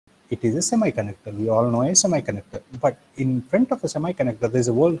It is a semiconductor. We all know a semiconductor. But in front of a semiconductor, there is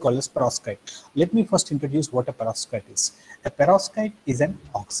a word called as perovskite. Let me first introduce what a perovskite is. A perovskite is an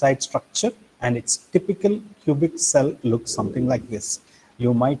oxide structure, and its typical cubic cell looks something like this.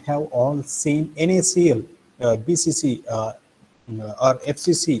 You might have all seen NaCl, BCC, or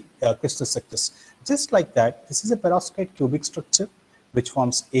FCC crystal structures. Just like that, this is a perovskite cubic structure which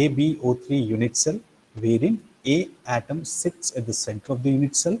forms AbO3 unit cell, wherein A atom sits at the center of the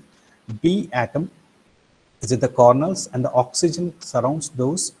unit cell, B atom is at the corners, and the oxygen surrounds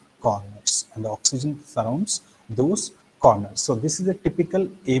those corners. So this is a typical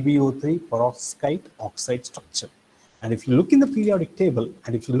AbO3 perovskite oxide structure. And if you look in the periodic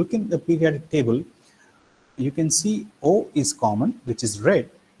table, you can see O is common, which is red,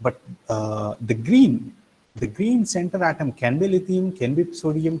 but the green center atom can be lithium, can be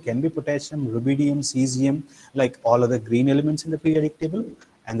sodium, can be potassium, rubidium, cesium, like all other green elements in the periodic table.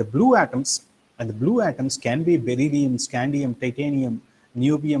 And the blue atoms can be beryllium, scandium, titanium,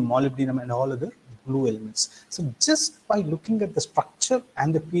 niobium, molybdenum, and all other blue elements. So just by looking at the structure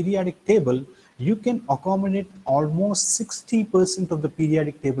and the periodic table, you can accommodate almost 60% of the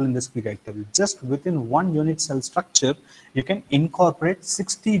periodic table in this periodic table. Just within one unit cell structure, you can incorporate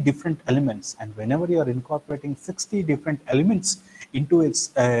 60 different elements. And whenever you are incorporating 60 different elements into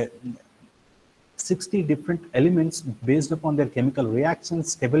its 60 different elements based upon their chemical reaction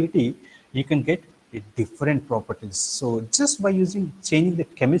stability, you can get different properties. So just by changing the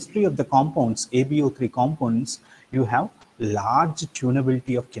chemistry of the compounds, AbO3 compounds, you have large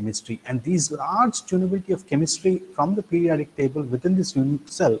tunability of chemistry, and these large tunability of chemistry from the periodic table within this unit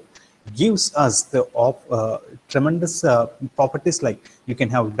cell gives us the tremendous properties, like you can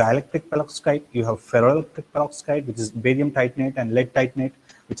have dielectric perovskite, you have ferroelectric perovskite, which is barium titanate and lead titanate,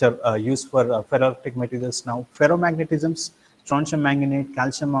 which are used for ferroelectric materials now, ferromagnetisms, strontium manganate,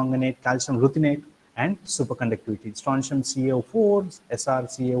 calcium manganate, calcium ruthenate, and superconductivity, strontium CaO4,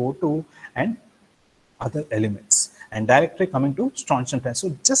 SrCaO2, and other elements. And directly coming to strontium.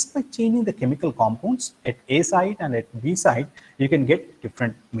 So just by changing the chemical compounds at A site and at B site, you can get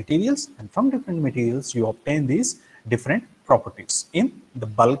different materials, and from different materials you obtain these different properties in the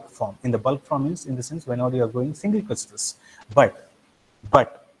bulk form. In the bulk form means in the sense whenever you are going single crystals. But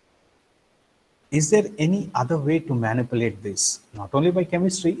is there any other way to manipulate this? Not only by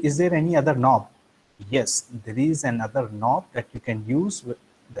chemistry, is there any other knob? Yes, there is another knob that you can use,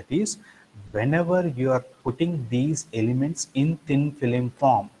 that is whenever you are putting these elements in thin film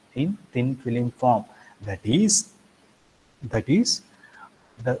form, that is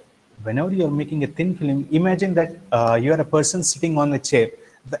whenever you are making a thin film, imagine that you are a person sitting on a chair.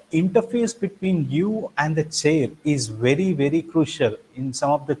 The interface between you and the chair is very, very crucial. In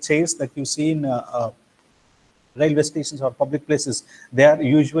some of the chairs that you see in railway stations or public places, they are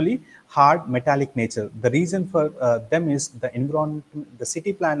usually hard metallic nature. The reason for them is the environment. The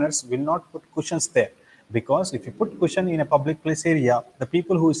city planners will not put cushions there, because if you put cushion in a public place area, the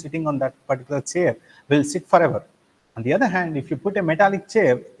people who is sitting on that particular chair will sit forever. On the other hand, if you put a metallic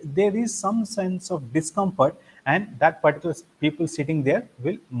chair, there is some sense of discomfort, and that particular people sitting there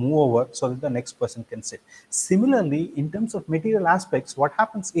will move over so that the next person can sit. Similarly, in terms of material aspects, what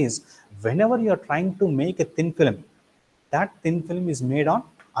happens is whenever you are trying to make a thin film, that thin film is made on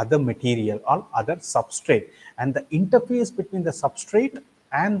other material or other substrate, and the interface between the substrate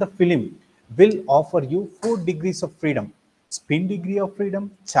and the film will offer you 4 degrees of freedom: spin degree of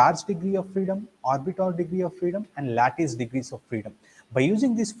freedom, charge degree of freedom, orbital degree of freedom, and lattice degrees of freedom. By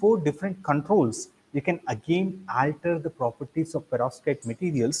using these 4 different controls, you can again alter the properties of perovskite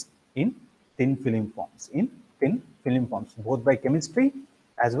materials in thin film forms, both by chemistry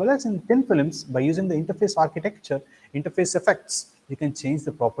as well as in thin films. By using the interface architecture, interface effects, you can change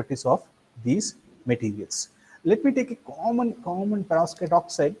the properties of these materials. Let me take a common perovskite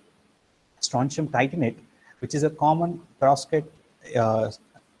oxide, strontium titanate, which is a common perovskite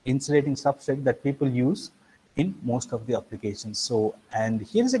insulating substrate that people use in most of the applications. So, and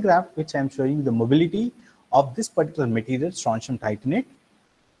here is a graph which I am showing the mobility of this particular material, strontium titanate.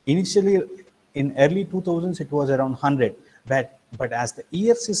 Initially, in early 2000s, it was around 100, but as the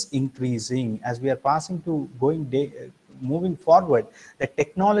years is increasing, as we are passing to moving forward, the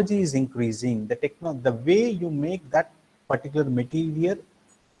technology is increasing. The way you make that particular material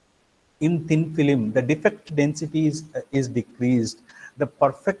in thin film, the defect density is decreased, the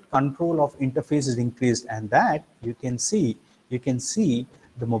perfect control of interface is increased, and that you can see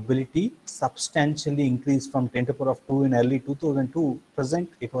the mobility substantially increased from 10 to the power of 2 in early 2002. Present,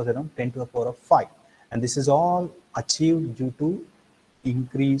 it was around 10 to the power of 5, and this is all achieved due to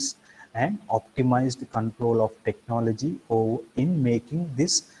increased and optimized control of technology in making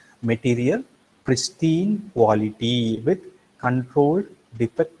this material pristine quality with controlled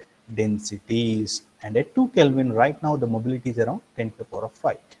defect densities. And at 2 Kelvin, right now the mobility is around 10 to the power of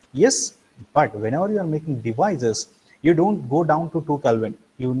 5. Yes, but whenever you are making devices, you don't go down to 2 Kelvin.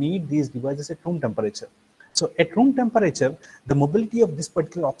 You need these devices at room temperature. So at room temperature, the mobility of this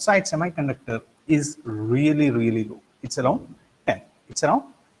particular oxide semiconductor is really, really low. It's around 10. It's around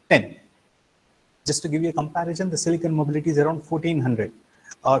 10. Just to give you a comparison, the silicon mobility is around 1400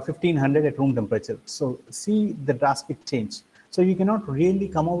 or 1500 at room temperature. So see the drastic change. So you cannot really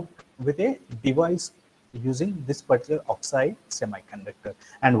come out with a device using this particular oxide semiconductor.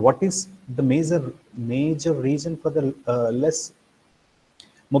 And what is the major reason for the less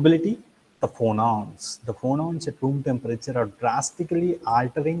mobility? The phonons. The phonons at room temperature are drastically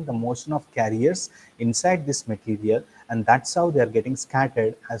altering the motion of carriers inside this material, and that's how they are getting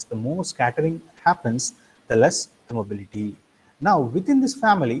scattered. As the more scattering happens, the less the mobility. Now, within this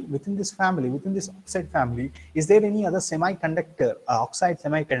oxide family, is there any other semiconductor, oxide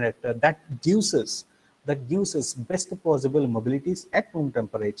semiconductor that gives us best possible mobilities at room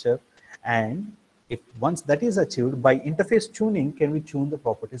temperature? And if once that is achieved, by interface tuning, can we tune the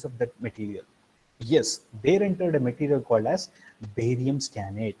properties of that material? Yes, there entered a material called as barium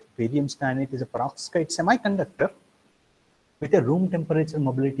stannate. Barium stannate is a perovskite semiconductor with a room temperature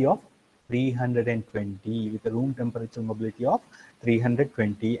mobility of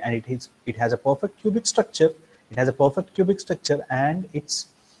 320, and it has a perfect cubic structure. And its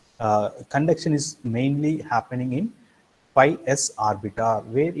conduction is mainly happening in pi s orbital,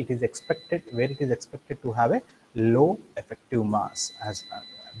 where it is expected to have a low effective mass. As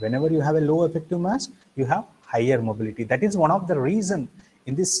whenever you have a low effective mass, you have higher mobility. That is one of the reason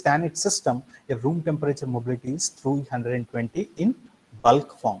in this standard system, a room temperature mobility is 320 in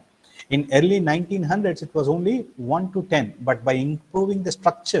bulk form. In early 1900s, it was only 1 to 10, but by improving the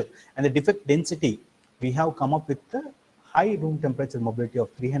structure and the defect density, we have come up with the high room temperature mobility of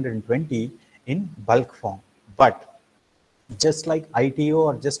 320 in bulk form. But just like ITO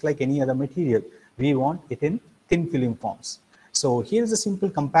or just like any other material, we want it in thin film forms. So here's a simple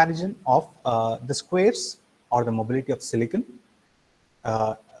comparison of the squares or the mobility of silicon.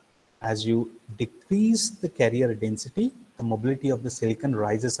 As you decrease the carrier density, the mobility of the silicon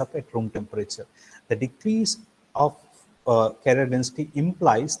rises up at room temperature. The decrease of carrier density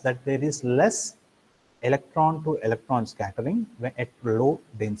implies that there is less electron to electron scattering when at low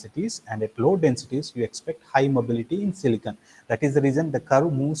densities, and at low densities you expect high mobility in silicon. That is the reason the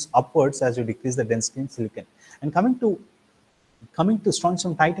curve moves upwards as you decrease the density in silicon. And coming to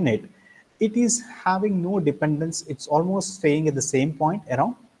strontium titanate, it is having no dependence. It's almost staying at the same point,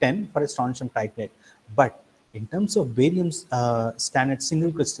 around 10 for a strontium titanate. But in terms of barium standard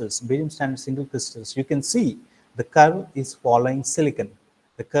single crystals, you can see the curve is following silicon.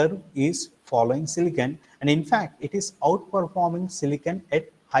 And in fact, it is outperforming silicon at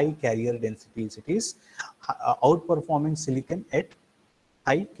high carrier densities.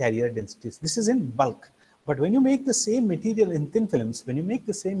 This is in bulk. But when you make the same material in thin films,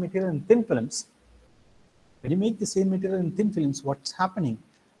 what's happening?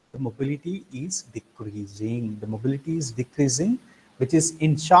 The mobility is decreasing. Which is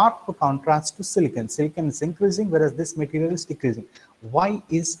in sharp contrast to silicon. Silicon is increasing, whereas this material is decreasing. Why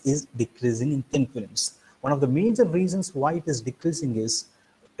is decreasing in thin films? One of the major reasons why it is decreasing is,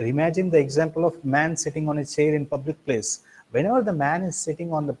 imagine the example of man sitting on a chair in public place. Whenever the man is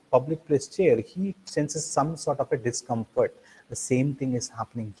sitting on the public place chair, he senses some sort of a discomfort. The same thing is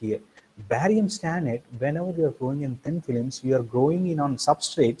happening here. Barium stannate, whenever you are growing in thin films, you are growing in on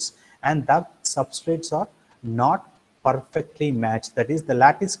substrates, and that substrates are not perfectly matched. That is, the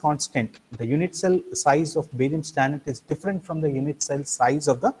lattice constant, the unit cell size of barium stannate is different from the unit cell size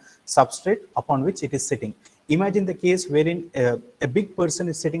of the substrate upon which it is sitting. Imagine the case wherein a big person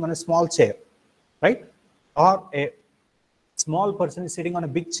is sitting on a small chair, right? Or a small person is sitting on a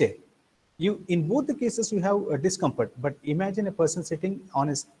big chair. In both the cases, you have a discomfort. But imagine a person sitting on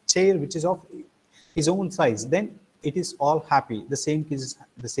a chair which is of his own size. Then it is all happy. The same case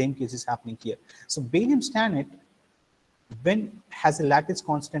is happening here. So barium stannate has a lattice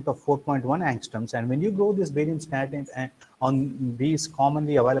constant of 4.1 angstroms, and when you grow this barium stannate on these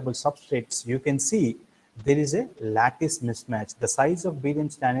commonly available substrates, you can see there is a lattice mismatch. The size of barium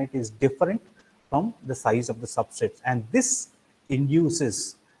stannate is different from the size of the substrates, and this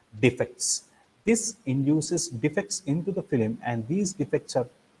induces defects. This induces defects into the film, and these defects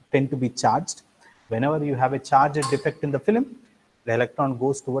tend to be charged. Whenever you have a charged defect in the film, the electron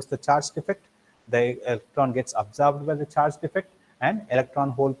goes towards the charged defect. The electron gets absorbed by the charge defect, and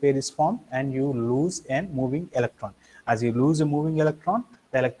electron hole pair is formed, and you lose a moving electron. As you lose a moving electron,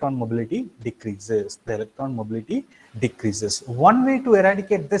 the electron mobility decreases. The electron mobility decreases. One way to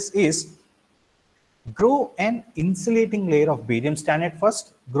eradicate this is grow an insulating layer of barium stannate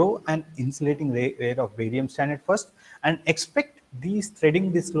first, grow an insulating layer of barium stannate first, and expect these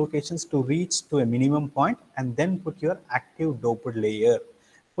threading dislocations to reach to a minimum point, and then put your active doped layer.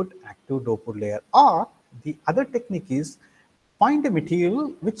 Put active doped layer. Or the other technique is find a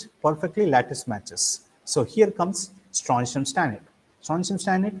material which perfectly lattice matches. So here comes strontium stannate. Strontium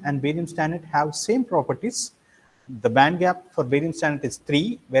stannate and barium stannate have same properties. The band gap for barium stannate is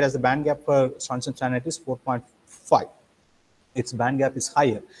 3, whereas the band gap for strontium stannate is 4.5. Its band gap is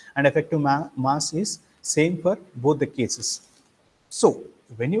higher, and effective mass is same for both the cases. So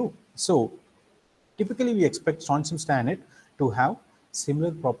typically we expect strontium stannate to have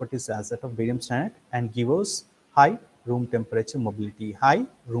similar properties as that of barium stannate and give us high room temperature mobility, high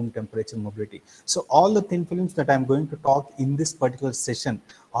room temperature mobility. So all the thin films that I'm going to talk in this particular session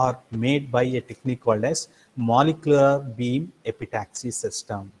are made by a technique called as molecular beam epitaxy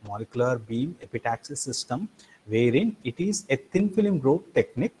system. Molecular beam epitaxy system, wherein it is a thin film growth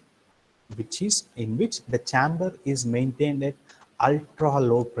technique in which the chamber is maintained at ultra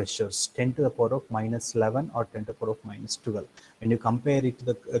low pressures, 10 to the power of minus 11 or 10 to the power of minus 12. When you compare it to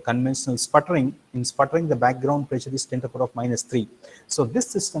the conventional sputtering, in sputtering the background pressure is 10 to the power of minus 3. So this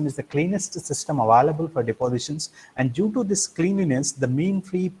system is the cleanest system available for depositions, and due to this cleanliness, the mean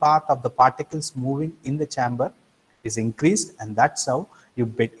free path of the particles moving in the chamber is increased, and that's how you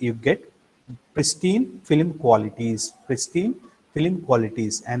get pristine film qualities,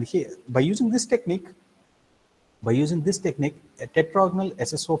 And here, by using this technique, a tetragonal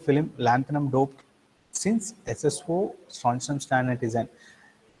SSO film lanthanum doped, since SSO strontium stannate is an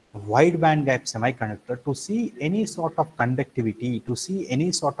wide band gap semiconductor, to see any sort of conductivity,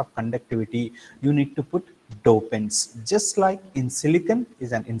 you need to put dopants. Just like in silicon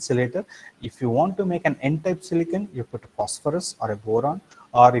is an insulator, if you want to make an N-type silicon, you put phosphorus or a boron,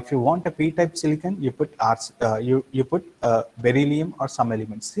 or if you want a P-type silicon, you put beryllium or some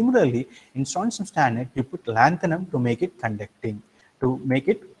elements. Similarly, in strontium stannate, you put lanthanum to make it conducting.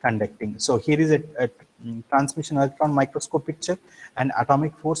 So here is a transmission electron microscope picture, an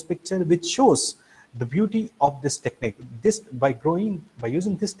atomic force picture, which shows the beauty of this technique. By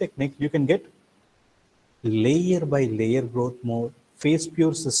using this technique, you can get layer by layer growth mode, phase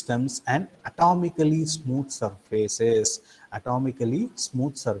pure systems, and atomically smooth surfaces. And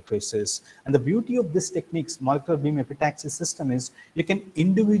the beauty of this technique's molecular beam epitaxy system is you can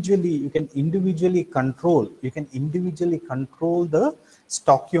individually control the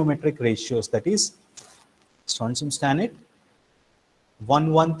stoichiometric ratios. That is, strontium stannate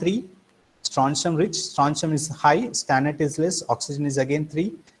 113, strontium rich, strontium is high, stannate is less, oxygen is again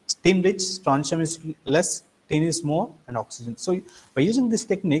 3, tin rich, strontium is less, tin is more, and oxygen. So by using this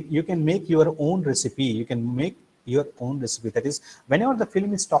technique, you can make your own recipe. That is, whenever the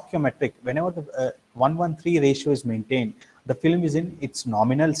film is stoichiometric, whenever the 113 ratio is maintained, the film is in its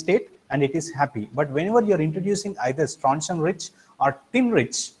nominal state and it is happy. But whenever you're introducing either strontium rich or tin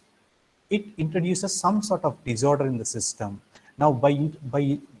rich, it introduces some sort of disorder in the system. Now,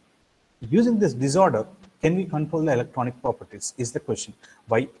 by using this disorder, can we control the electronic properties is the question.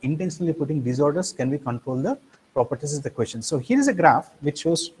 By intentionally putting disorders, can we control the properties is the question. So here is a graph which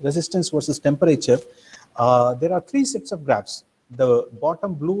shows resistance versus temperature. There are 3 sets of graphs. The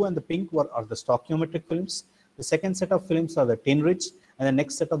bottom blue and the pink are the stoichiometric films. The second set of films are the tin rich, and the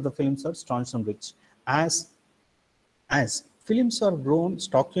next set of the films are strontium rich. As films are grown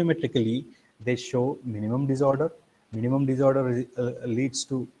stoichiometrically, they show minimum disorder. Minimum disorder leads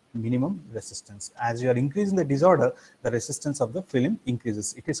to minimum resistance. As you are increasing the disorder, the resistance of the film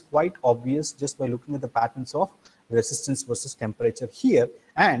increases. It is quite obvious just by looking at the patterns of resistance versus temperature here.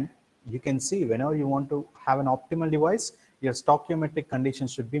 And you can see whenever you want to have an optimal device, your stoichiometric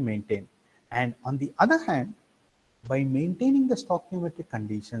conditions should be maintained. And on the other hand, by maintaining the stoichiometric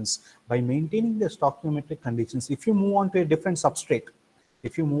conditions, if you move on to a different substrate,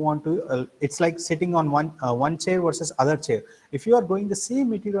 it's like sitting on one chair versus other chair. If you are growing the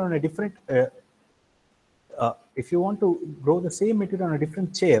same material on a different, if you want to grow the same material on a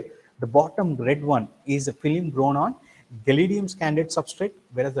different chair, the bottom red one is a film grown on gallium scandate substrate,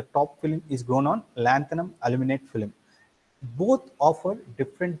 whereas the top film is grown on lanthanum aluminate film. Both offer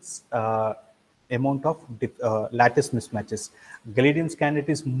different amount of lattice mismatches. Gallium scandate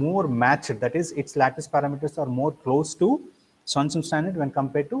is more matched, that is, its lattice parameters are more close to strontium stannate when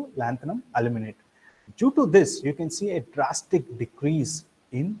compared to lanthanum aluminate. Due to this, you can see a drastic decrease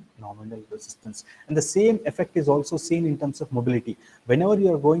in nominal resistance. And the same effect is also seen in terms of mobility. Whenever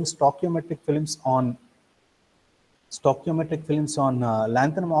you are going stoichiometric films on stoichiometric films on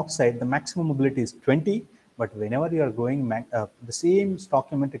lanthanum oxide, the maximum mobility is 20, but whenever you are going the same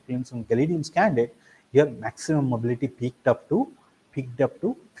stoichiometric films on gallium candide, your maximum mobility peaked up to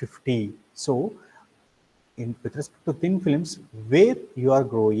 50. So with respect to thin films, where you are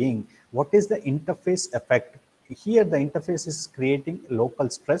growing, what is the interface effect? Here, the interface is creating local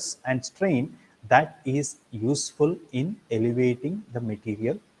stress and strain that is useful in elevating the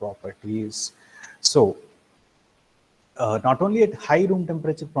material properties. So, not only at high room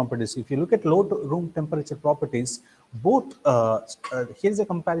temperature properties, if you look at low room temperature properties, both, here is a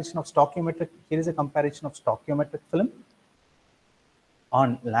comparison of stoichiometric film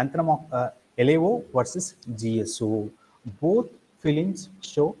on lanthanum LAO versus GSO. Both films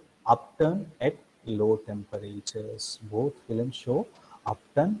show upturn at low temperatures. Both films show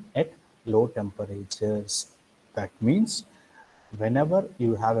upturn at low temperatures. That means whenever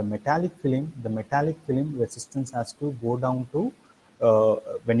you have a metallic film, the metallic film resistance has to go down to,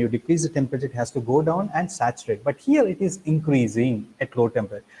 when you decrease the temperature, it has to go down and saturate. But here it is increasing at low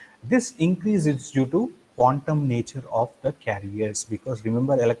temperature. This increase is due to quantum nature of the carriers, because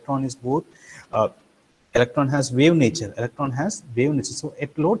remember, electron is both, electron has wave nature, so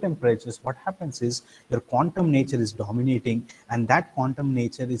at low temperatures what happens is your quantum nature is dominating, and that quantum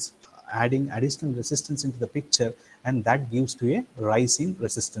nature is adding additional resistance into the picture, and that gives to a rise in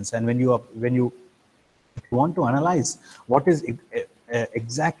resistance. And when you want to analyze what is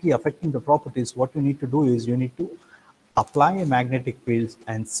exactly affecting the properties, what you need to do is you need to apply a magnetic field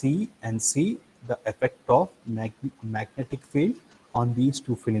and see the effect of magnetic field on these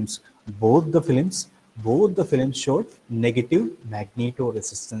two films. Both the films showed negative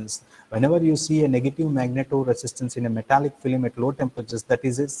magnetoresistance. Whenever you see a negative magnetoresistance in a metallic film at low temperatures, that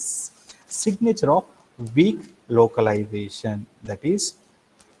is a signature of weak localization. That is,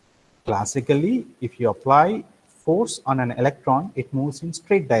 classically, if you apply force on an electron, it moves in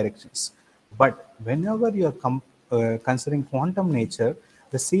straight directions. But whenever you are considering quantum nature,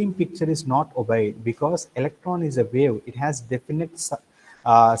 the same picture is not obeyed, because electron is a wave. It has definite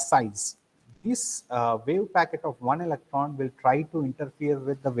size. This wave packet of one electron will try to interfere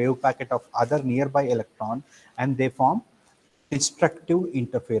with the wave packet of other nearby electron, and they form constructive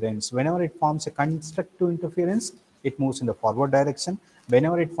interference. Whenever it forms a constructive interference, it moves in the forward direction.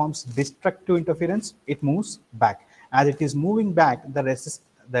 Whenever it forms destructive interference, it moves back. As it is moving back, the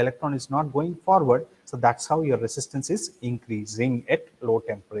electron is not going forward. So that's how your resistance is increasing at low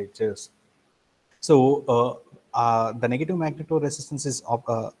temperatures. So the negative magnetoresistance is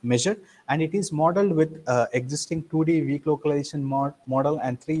measured, and it is modeled with existing 2D weak localization model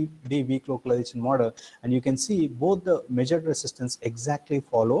and 3D weak localization model. And you can see both the measured resistance exactly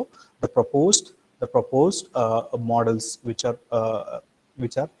follow the proposed models, which are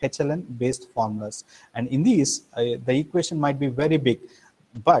HLN based formulas. And in these, the equation might be very big,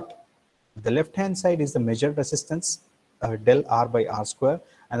 but the left hand side is the measured resistance, del R by R square,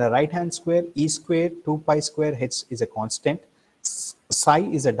 and the right hand square, E square 2 pi square H is a constant, psi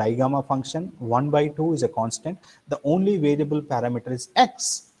is a digamma function, 1 by 2 is a constant. The only variable parameter is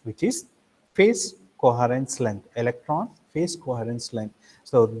X, which is phase coherence length, electron phase coherence length.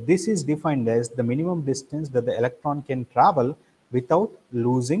 So this is defined as the minimum distance that the electron can travel without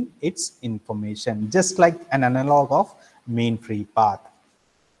losing its information, just like an analog of mean free path.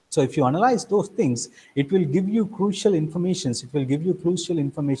 So if you analyze those things, it will give you crucial informations. It will give you crucial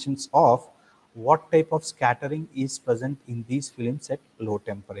informations of what type of scattering is present in these films at low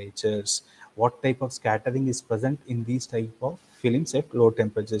temperatures. What type of scattering is present in these type of films at low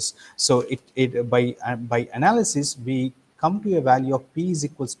temperatures. So by analysis, we come to a value of P is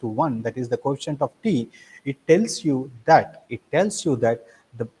equals to 1, that is the coefficient of T. It tells you that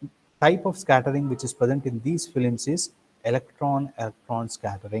the type of scattering which is present in these films is electron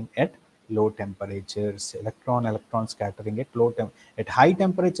scattering at low temperatures. Electron scattering at at high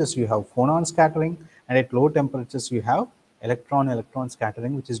temperatures you have phonon scattering, and at low temperatures you have electron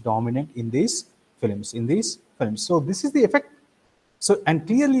scattering, which is dominant in these films. So this is the effect. So, and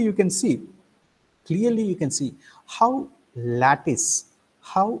clearly you can see how lattice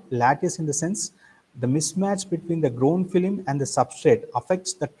in the sense, the mismatch between the grown film and the substrate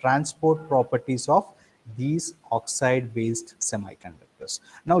affects the transport properties of these oxide based semiconductors.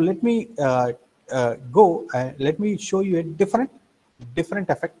 Now let me let me show you a different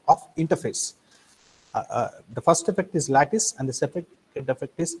effect of interface. The first effect is lattice, and the second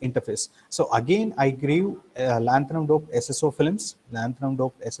effect is interface. So again, I grew lanthanum doped SSO films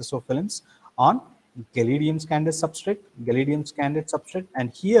on gallium candide substrate,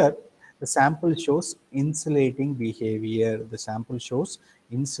 and here the sample shows insulating behavior. The sample shows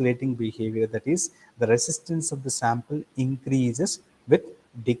insulating behavior. That is, the resistance of the sample increases with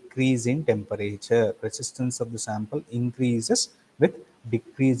decrease in temperature. Resistance of the sample increases with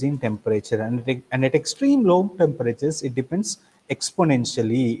decrease in temperature, and at extreme low temperatures it depends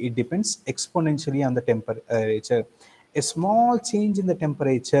exponentially. It depends exponentially on the temperature. A small change in the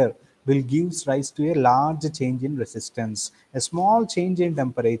temperature will give rise to a large change in resistance. A small change in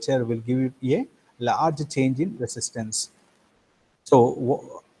temperature will give a large change in resistance.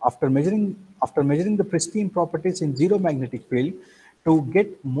 So after measuring the pristine properties in zero magnetic field, to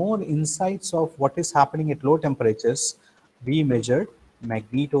get more insights of what is happening at low temperatures, we measured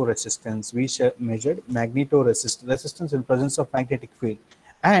magnetoresistance. We measured resistance in presence of magnetic field.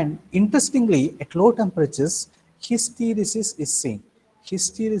 And interestingly, at low temperatures, hysteresis is seen.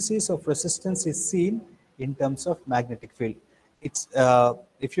 Hysteresis of resistance is seen in terms of magnetic field. It's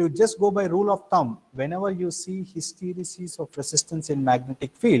if you just go by rule of thumb, whenever you see hysteresis of resistance in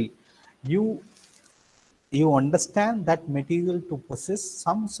magnetic field, you understand that material to possess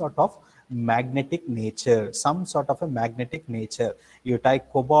some sort of magnetic nature, some sort of a magnetic nature. You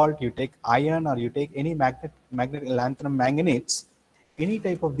take cobalt, you take iron, or you take any magnetic lanthanum manganetes, any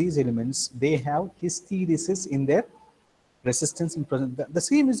type of these elements, they have hysteresis in their resistance in present. The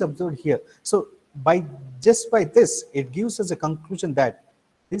same is observed here. So by this, it gives us a conclusion that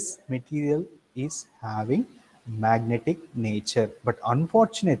this material is having magnetic nature. But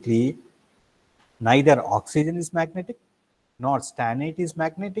unfortunately, neither oxygen is magnetic, nor stannate is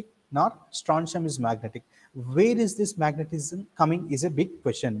magnetic, nor strontium is magnetic. Where is this magnetism coming is a big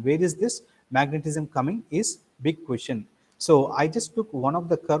question. Where is this magnetism coming is big question. So I just took one of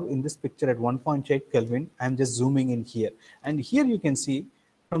the curve in this picture at 1.8 Kelvin. I'm just zooming in here. And here you can see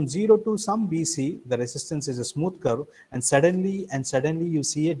from 0 to some BC, the resistance is a smooth curve, and suddenly you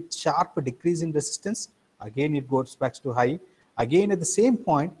see a sharp decrease in resistance. Again, it goes back to high. Again, at the same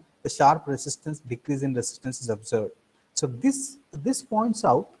point, the sharp decrease in resistance is observed. So this points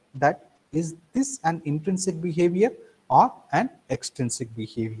out that is this an intrinsic behavior or an extrinsic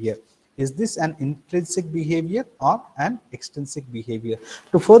behavior? Is this an intrinsic behavior or an extrinsic behavior?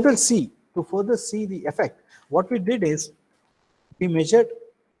 To further see the effect, what we did is we measured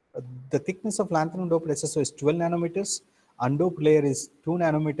the thickness of lanthanum doped SSO is 12 nanometers, undoped layer is 2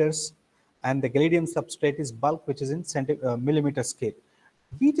 nanometers, and the gallium substrate is bulk, which is in millimeter scale.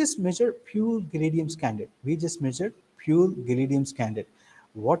 We just measured pure gallium scandate.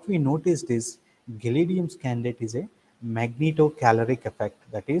 What we noticed is gallium scandate is a magnetocaloric effect.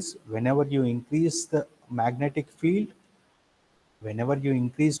 That is, whenever you increase magnetic field,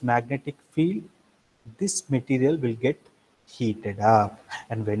 this material will get heated up,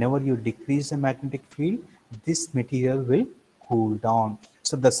 and whenever you decrease the magnetic field, this material will cool down.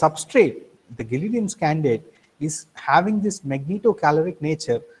 So the substrate, the gallium scandate, is having this magnetocaloric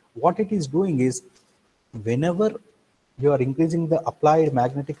nature. What it is doing is, whenever you are increasing the applied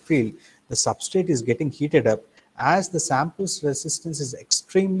magnetic field, the substrate is getting heated up. As the sample's resistance is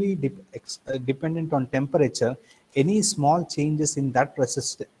extremely dependent on temperature, any small changes in that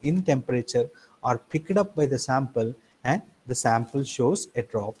in temperature are picked up by the sample, and the sample shows a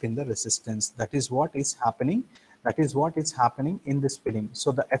drop in the resistance. That is what is happening. In this film.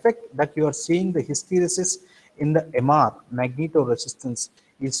 So the effect that you are seeing, the hysteresis in the MR, magnetoresistance,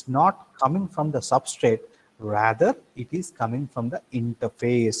 is not coming from the substrate, rather it is coming from the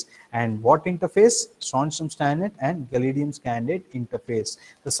interface. And what interface? Strontium stannate and gallium scandate interface.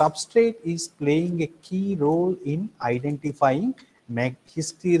 The substrate is playing a key role in identifying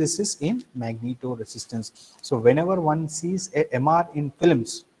hysteresis in magnetoresistance. So whenever one sees a MR in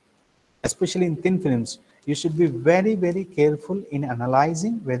films, especially in thin films, you should be very, very careful in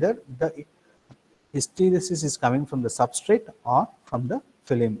analyzing whether the hysteresis is coming from the substrate or from the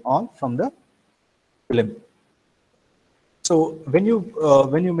film So when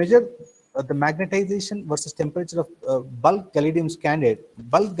you measure the magnetization versus temperature of bulk gallium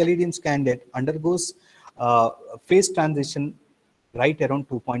scandate undergoes phase transition right around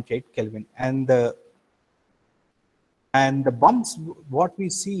 2.8 Kelvin, and the bumps what we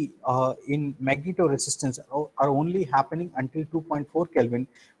see in magnetoresistance are only happening until 2.4 Kelvin,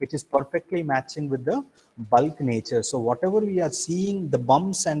 which is perfectly matching with the bulk nature. So whatever we are seeing, the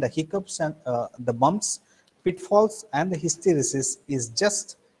bumps and the hiccups and pitfalls and the hysteresis is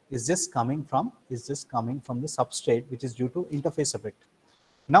just coming from the substrate, which is due to interface effect.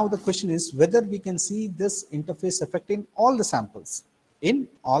 Now the question is whether we can see this interface effect in all the samples.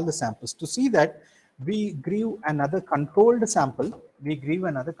 To see that, we grew another controlled sample.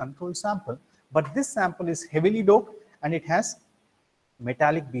 But this sample is heavily doped, and it has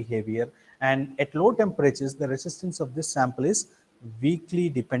metallic behavior, and at low temperatures the resistance of this sample is weakly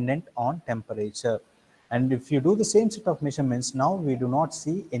dependent on temperature. And if you do the same set of measurements, now we do not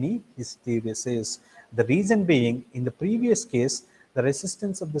see any hysteresis. The reason being, in the previous case, the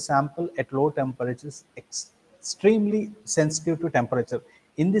resistance of the sample at low temperatures is extremely sensitive to temperature.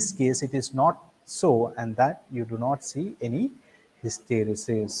 In this case, it is not so, and that you do not see any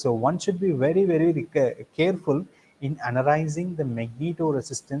hysteresis. So one should be very, very careful in analyzing the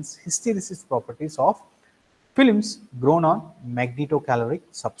magnetoresistance hysteresis properties of films grown on magnetocaloric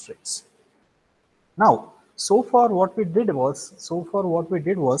substrates. Now, so far what we did was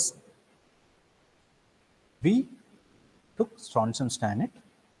we took strontium stannate,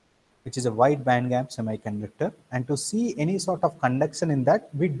 which is a wide bandgap semiconductor, and to see any sort of conduction in that,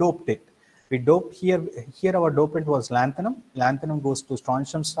 we doped it. We doped here our dopant was lanthanum. Lanthanum goes to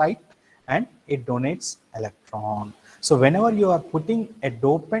strontium site and it donates electron. So whenever you are putting a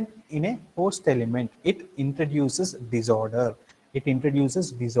dopant in a host element, it introduces disorder.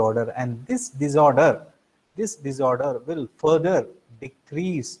 And this disorder will further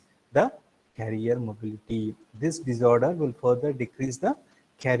decrease the carrier mobility.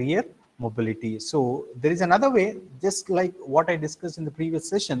 So there is another way, just like what I discussed in the previous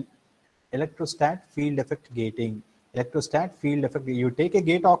session, electrostat field effect gating. You take a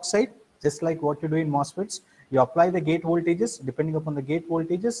gate oxide, just like what you do in MOSFETs. You apply the gate voltages. Depending upon the gate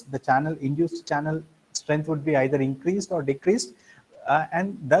voltages, the induced channel strength would be either increased or decreased,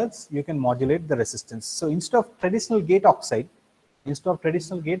 and thus you can modulate the resistance. So instead of traditional gate oxide,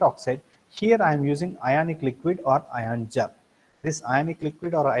 here I am using ionic liquid or ion gel. This ionic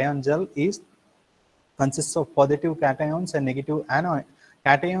liquid or ion gel consists of positive cations and negative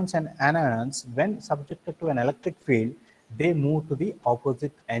cations and anions. When subjected to an electric field, they move to the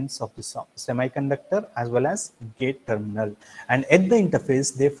opposite ends of the semiconductor as well as gate terminal, and at the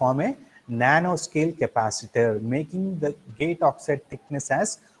interface they form a nanoscale capacitor, making the gate oxide thickness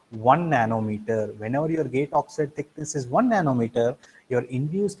as 1 nanometer. Whenever your gate oxide thickness is 1 nanometer, your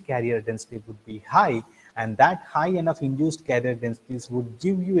induced carrier density would be high, and that high enough induced carrier densities would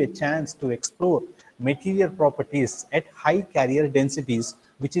give you a chance to explore material properties at high carrier densities,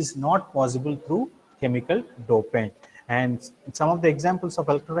 which is not possible through chemical dopant. And some of the examples of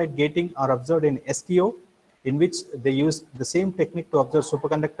electrolyte gating are observed in STO, in which they use the same technique to observe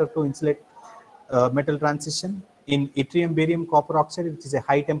superconductor to insulate metal transition. In yttrium barium copper oxide, which is a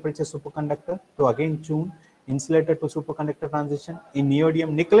high temperature superconductor, to again tune insulator to superconductor transition. In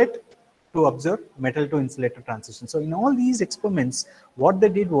neodymium nickelate, to observe metal to insulator transition. So in all these experiments, what they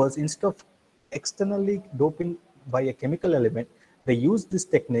did was, instead of externally doping by a chemical element, they used this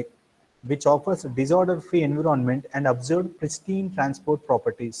technique, which offers a disorder-free environment and observed pristine transport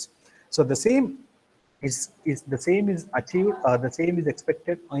properties. So the same is achieved, the same is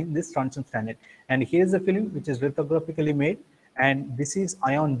expected in this strontium stannate. And here's the film which is lithographically made, and this is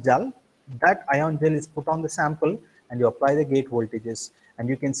ion gel. That ion gel is put on the sample, and you apply the gate voltages. And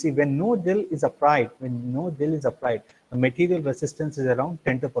you can see when no gel is applied, the material resistance is around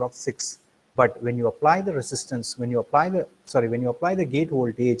 10 to the power of 6. But when you apply the resistance, when you apply the gate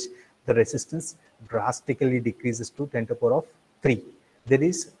voltage, the resistance drastically decreases to 10 to the power of 3.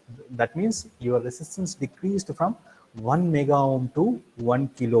 That means your resistance decreased from 1 mega ohm to 1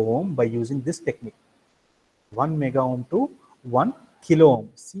 kilo ohm by using this technique. 1 mega ohm to 1 kilo ohm.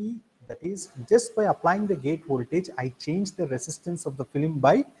 See, that is, just by applying the gate voltage, I changed the resistance of the film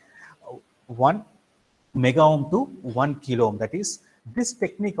by 1 mega ohm to 1 kilo ohm. That is, this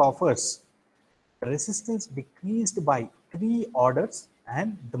technique offers resistance decreased by 3 orders,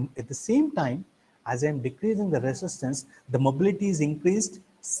 and at the same time, as I am decreasing the resistance, the mobility is increased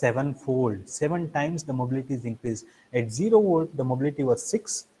 7-fold. 7 times the mobility is increased. At 0 volt, the mobility was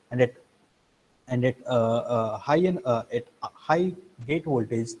 6, and at high gate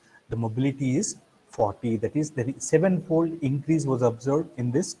voltage, the mobility is 40. That is, the 7-fold increase was observed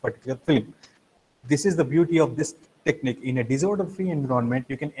in this particular film. This is the beauty of this technique. In a disorder-free environment,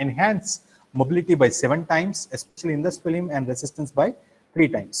 you can enhance mobility by 7 times, especially in this film, and resistance by 3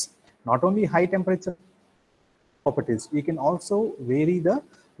 times. Not only high temperature properties, we can also vary the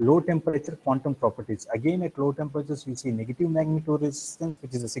low temperature quantum properties. Again, at low temperatures, you see negative magnetoresistance,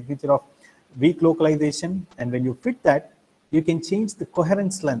 which is a signature of weak localization. And when you fit that, you can change the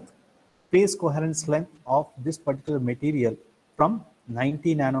coherence length, phase coherence length of this particular material from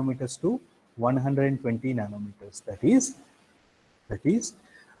 90 nanometers to 120 nanometers. That is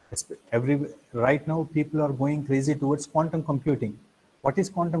right now people are going crazy towards quantum computing. What is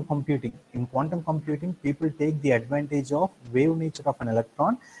quantum computing? In quantum computing, people take the advantage of wave nature of an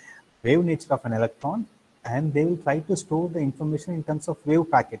electron, and they will try to store the information in terms of wave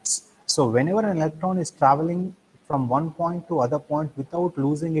packets. So whenever an electron is traveling from one point to other point without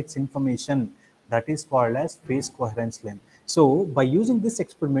losing its information, that is called as phase coherence length. So by using this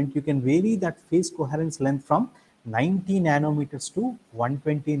experiment, you can vary that phase coherence length from 90 nanometers to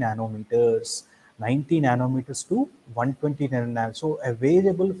 120 nanometers. 90 nanometers to 120 nanometers. So a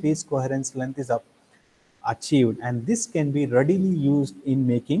variable phase coherence length is achieved, and this can be readily used in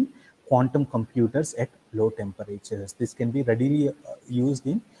making quantum computers at low temperatures. This can be readily used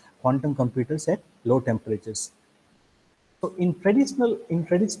in quantum computers at low temperatures. So in traditional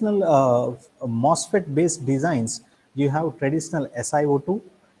MOSFET based designs, you have traditional SiO2,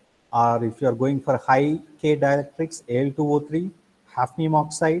 or if you are going for high K dielectrics, Al2O3, hafnium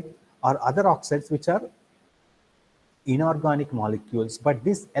oxide, or other oxides which are inorganic molecules. But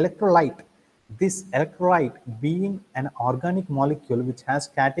this electrolyte being an organic molecule which has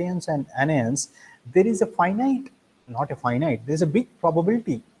cations and anions, there is a finite, not a finite, there's a big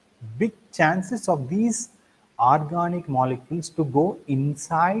probability, big chances of these organic molecules to go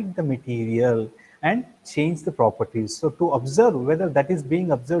inside the material and change the properties. So to observe whether that is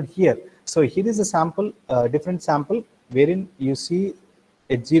being observed here. So here is a sample, different sample, wherein you see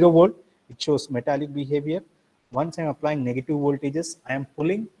at 0 volt, it shows metallic behavior. Once I'm applying negative voltages, I am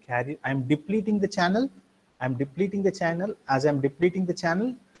pulling carrier, I'm depleting the channel. I'm depleting the channel. As I'm depleting the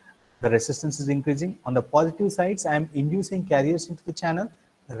channel, the resistance is increasing. On the positive sides, I am inducing carriers into the channel.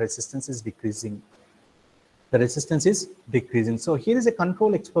 The resistance is decreasing. The resistance is decreasing. So here is a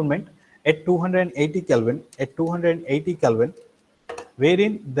control experiment at 280 Kelvin. At 280 Kelvin,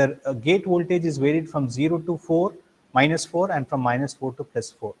 wherein the gate voltage is varied from 0 to 4, -4, and from -4 to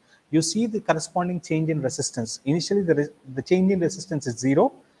 +4. You see the corresponding change in resistance. Initially, the change in resistance is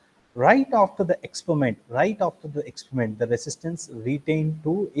 0. Right after the experiment, the resistance retained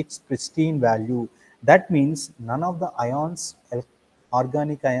to its pristine value. That means none of the ions,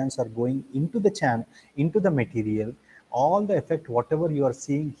 organic ions, are going into the channel, into the material. All the effect, whatever you are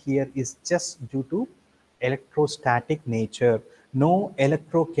seeing here, is just due to electrostatic nature. No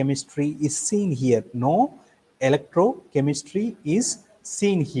electrochemistry is seen here. No electrochemistry is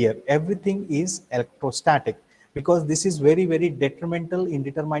seen here. Everything is electrostatic, because this is very, very detrimental in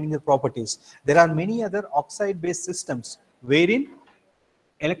determining the properties. There are many other oxide based systems wherein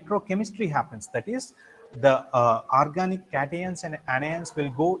electrochemistry happens. That is, the organic cations and anions will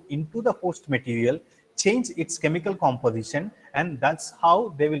go into the host material, change its chemical composition, and that's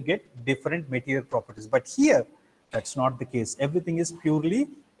how they will get different material properties. But here, that's not the case. Everything is purely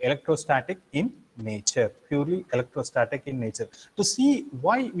electrostatic in nature, purely electrostatic in nature. To see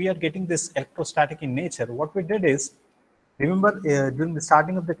why we are getting this electrostatic in nature, what we did is, remember during the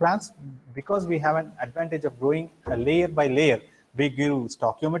starting of the class, because we have an advantage of growing layer by layer, we give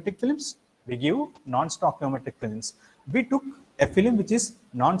stoichiometric films, we give non-stoichiometric films. We took a film which is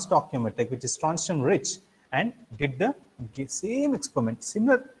non-stoichiometric, which is transition rich, and did the same experiment,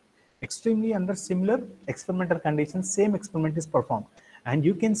 similar, extremely under similar experimental conditions, same experiment is performed. And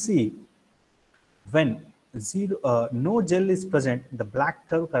you can see when no gel is present, the black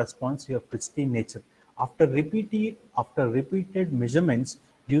curve corresponds to your pristine nature. After repeated measurements,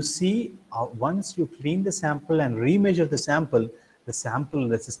 you see once you clean the sample and remeasure the sample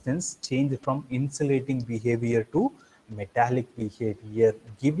resistance changed from insulating behavior to metallic behavior,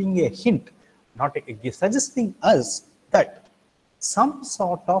 giving a hint, not suggesting us that some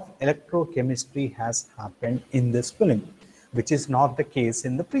sort of electrochemistry has happened in this film, which is not the case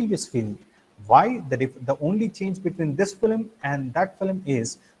in the previous film. Why? The only change between this film and that film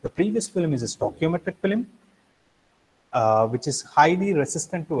is the previous film is a stoichiometric film, which is highly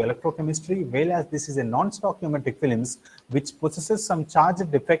resistant to electrochemistry, whereas this is a non-stoichiometric films which possesses some charged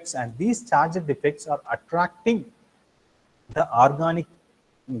defects, and these charged defects are attracting the organic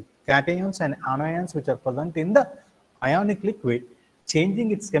cations and anions which are present in the ionic liquid,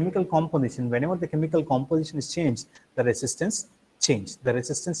 changing its chemical composition. Whenever the chemical composition is changed, the resistance change.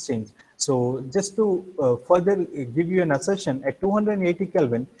 So just to further give you an assertion, at 280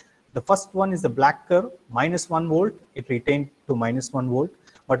 Kelvin, the first one is the black curve, -1 volt, it retained to -1 volt.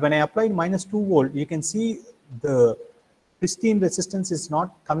 But when I applied -2 volt, you can see the pristine resistance is not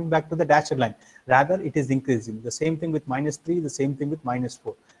coming back to the dashed line. Rather, it is increasing. The same thing with -3, the same thing with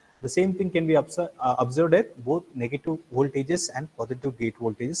 -4. The same thing can be observed at both negative voltages and positive gate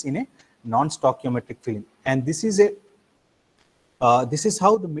voltages in a non-stoichiometric film. And this is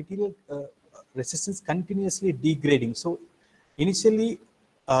how the material resistance continuously degrading. So initially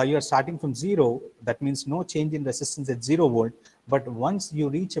you are starting from 0, that means no change in resistance at 0 volt, but once you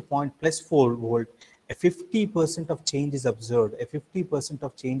reach a point +4 volt, a 50% of change is observed.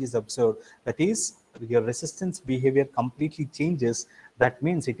 That is your resistance behavior completely changes. That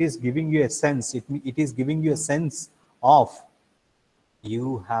means it is giving you a sense, it is giving you a sense of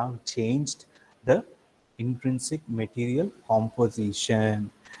you have changed the intrinsic material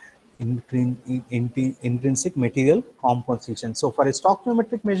composition. Intrinsic material composition. So for a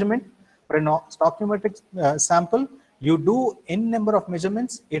stoichiometric measurement, for a stoichiometric sample, you do n number of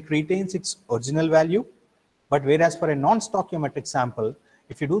measurements, it retains its original value. But whereas for a non-stoichiometric sample,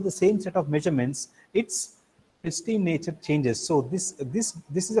 if you do the same set of measurements, its pristine nature changes. So this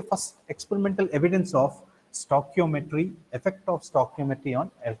is the first experimental evidence of stoichiometry, effect of stoichiometry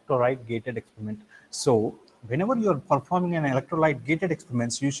on electrolyte gated experiment. So whenever you're performing an electrolyte gated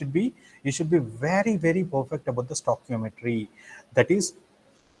experiments, you should be very perfect about the stoichiometry. That is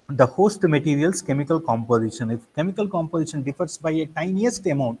the host material's chemical composition. If chemical composition differs by a tiniest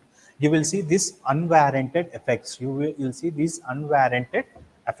amount, you will see this unwarranted effects. You'll see these unwarranted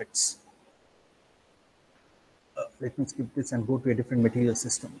effects. Let me skip this and go to a different material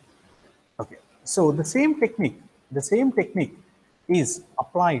system. Okay, so the same technique is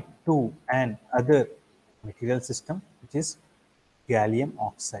applied to an other material system, which is gallium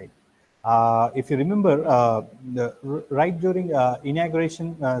oxide. If you remember, right during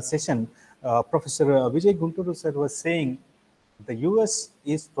inauguration session, Professor Vijay Gunturu sir was saying the US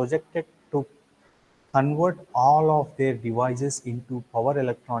is projected to convert all of their devices into power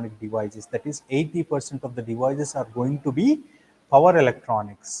electronic devices. That is 80% of the devices are going to be power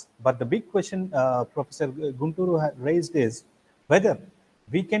electronics. But the big question Professor Gunturu raised is whether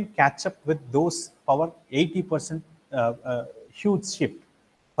we can catch up with those power 80% huge shift.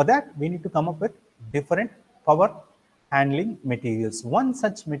 For that, we need to come up with different power handling materials. One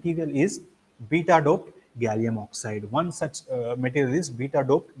such material is beta doped gallium oxide. One such material is beta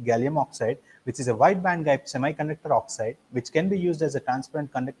doped gallium oxide, which is a wide band gap semiconductor oxide, which can be used as a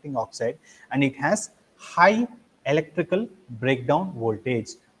transparent conducting oxide, and it has high electrical breakdown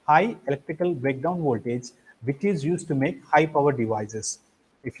voltage. High electrical breakdown voltage, which is used to make high power devices.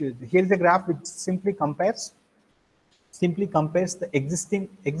 If you here's a graph which simply compares the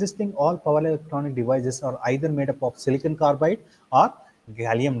existing all power electronic devices are either made up of silicon carbide or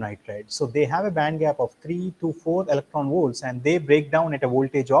gallium nitride. So they have a band gap of 3 to 4 electron volts, and they break down at a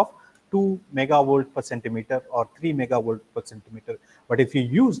voltage of 2 megavolt per centimeter or 3 megavolt per centimeter. But if you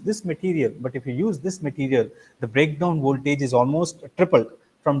use this material, the breakdown voltage is almost tripled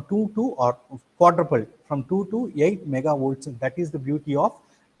from 2 to or quadrupled from 2 to 8 megavolts. And that is the beauty of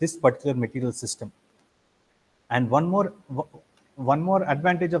this particular material system. And one more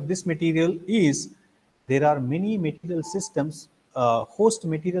advantage of this material is there are many material systems, host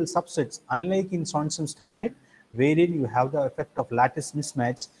material subsets, unlike in Sonson standard, wherein you have the effect of lattice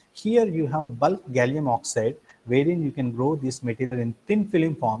mismatch. Here you have bulk gallium oxide, wherein you can grow this material in thin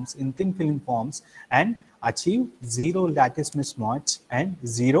film forms, and achieve zero lattice mismatch and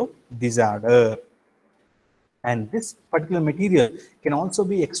zero disorder. And this particular material can also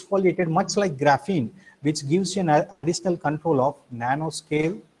be exfoliated much like graphene, which gives you an additional control of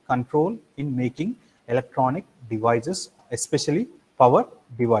nanoscale control in making electronic devices, especially power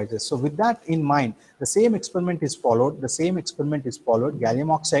devices. So with that in mind, the same experiment is followed.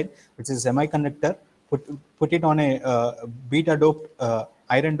 Gallium oxide, which is a semiconductor, put it on a beta doped,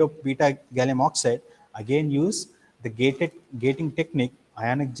 iron doped beta gallium oxide, again use the gating technique,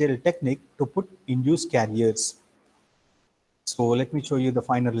 ionic gel technique, to put induced carriers. So let me show you the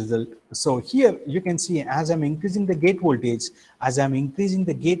final result. So here you can see, as I'm increasing the gate voltage,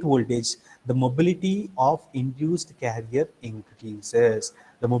 the mobility of induced carrier increases.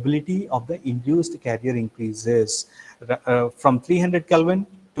 From 300 Kelvin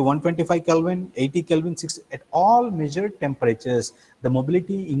to 125 Kelvin, 80 Kelvin, 60, at all measured temperatures, the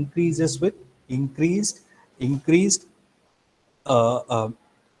mobility increases with increased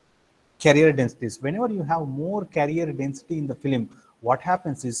carrier densities. Whenever you have more carrier density in the film, what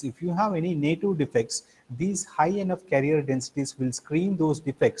happens is, if you have any native defects, these high enough carrier densities will screen those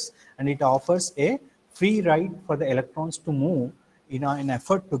defects, and it offers a free ride for the electrons to move in an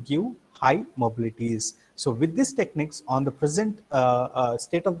effort to give high mobilities. So with these techniques, on the present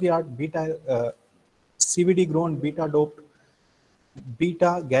state-of-the-art beta CVD grown beta doped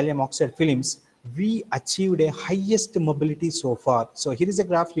beta gallium oxide films, we achieved a highest mobility so far. So here is a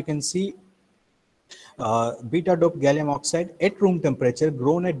graph. You can see beta doped gallium oxide at room temperature,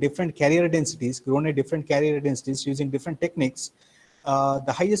 grown at different carrier densities using different techniques.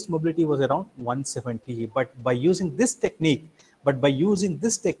 The highest mobility was around 170. But by using this technique,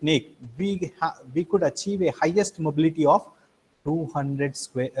 we could achieve a highest mobility of 200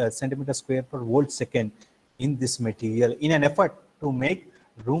 centimeter square per volt second in this material, in an effort to make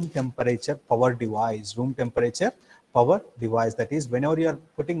room temperature power device. Room temperature power device, that is, whenever you are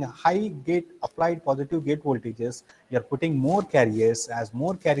putting a high gate applied positive gate voltages, you are putting more carriers. As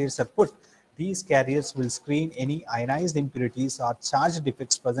more carriers are put, these carriers will screen any ionized impurities or charge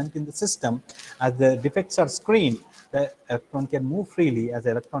defects present in the system. As the defects are screened, the electron can move freely. As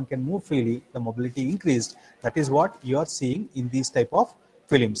the electron can move freely, the mobility increased. That is what you are seeing in these type of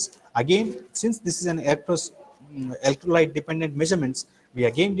films. Again, since this is an electrolyte dependent measurements, we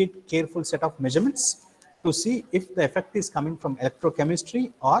again did careful set of measurements to see if the effect is coming from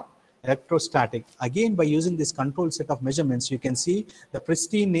electrochemistry or electrostatic. Again, by using this control set of measurements, you can see the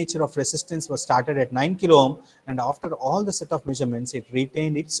pristine nature of resistance was started at 9 kilo ohm, and after all the set of measurements, it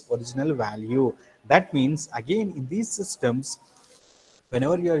retained its original value. That means, again, in these systems,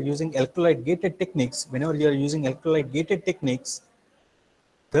 whenever you are using electrolyte gated techniques,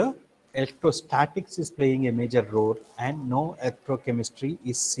 the electrostatics is playing a major role, and no electrochemistry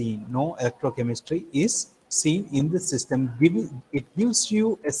is seen. No electrochemistry is seen in the system. It gives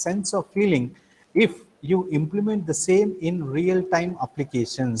you a sense of feeling if you implement the same in real-time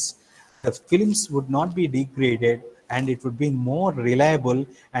applications. The films would not be degraded, and it would be more reliable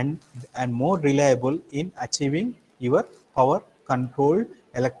and more reliable in achieving your power controlled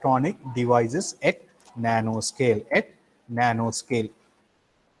electronic devices at nanoscale.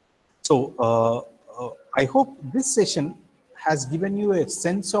 So I hope this session has given you a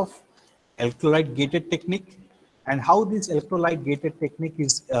sense of electrolyte gated technique and how this electrolyte gated technique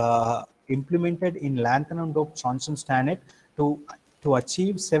is implemented in lanthanum doped strontium stannate to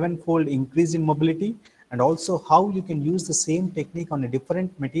achieve 7-fold increase in mobility, and also how you can use the same technique on a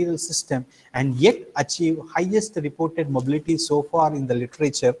different material system and yet achieve highest reported mobility so far in the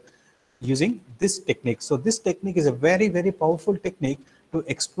literature using this technique. So this technique is a very, very powerful technique to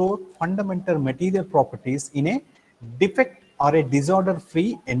explore fundamental material properties in a defect or a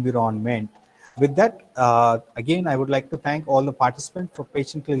disorder-free environment. With that, again, I would like to thank all the participants for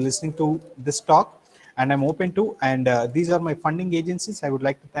patiently listening to this talk. And I'm open to, and these are my funding agencies. I would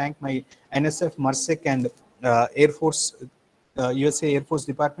like to thank my NSF, MRSEC, and Air Force, USA Air Force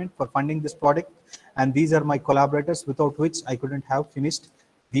Department for funding this project. And these are my collaborators, without which I couldn't have finished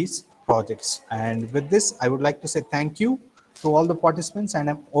these projects. And with this, I would like to say thank you to all the participants, and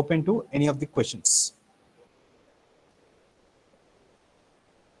I'm open to any of the questions.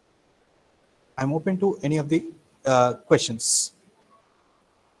 I'm open to any of the questions.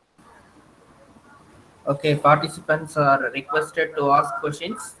 Okay, participants are requested to ask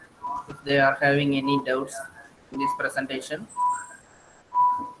questions if they are having any doubts in this presentation.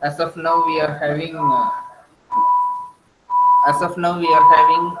 As of now, we are having Laxman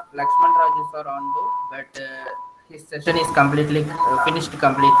Raj sir on board, but his session is completely finished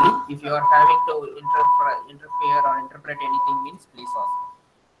completely. If you are having to interfere or interpret anything, means please ask.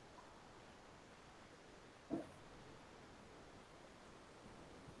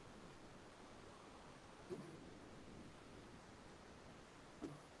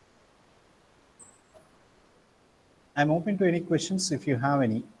 I'm open to any questions if you have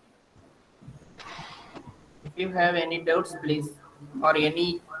any. If you have any doubts, please, or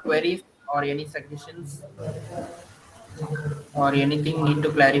any queries or any suggestions or anything need to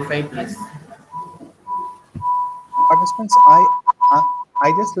clarify, please. Participants, I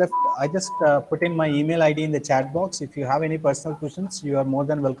just put in my email ID in the chat box. If you have any personal questions, you are more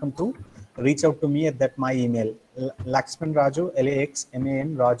than welcome to reach out to me at that my email, Laxman Raju,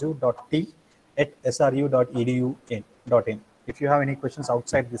 LAXMAN Raju.T @sru.edu.in. If you have any questions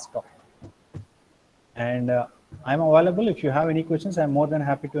outside this talk, and I'm available. If you have any questions, I'm more than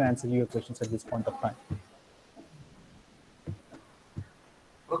happy to answer your questions at this point of time.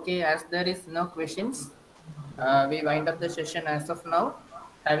 Okay, as there is no questions, we wind up the session as of now.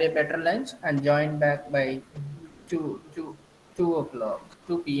 Have a better lunch and join back by 2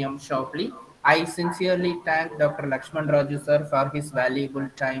 p.m. sharply. I sincerely thank Dr. Lakshman Raju sir for his valuable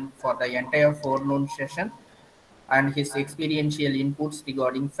time for the entire forenoon session and his experiential inputs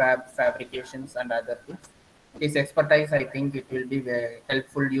regarding fabrications and other things. His expertise, I think it will be very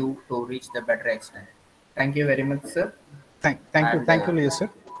helpful you to reach the better extent. Thank you very much, sir. Thank you, Leo,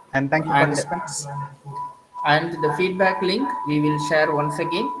 sir, and thank you, participants. And the feedback link we will share once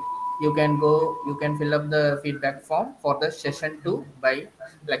again. You can fill up the feedback form for the session 2 by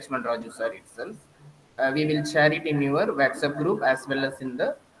Lakshman Raju sir itself. We will share it in your WhatsApp group as well as in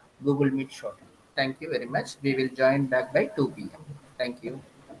the Google Meet shortly. Thank you very much. We will join back by 2 p.m. Thank you.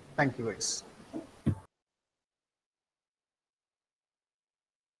 Thank you, guys.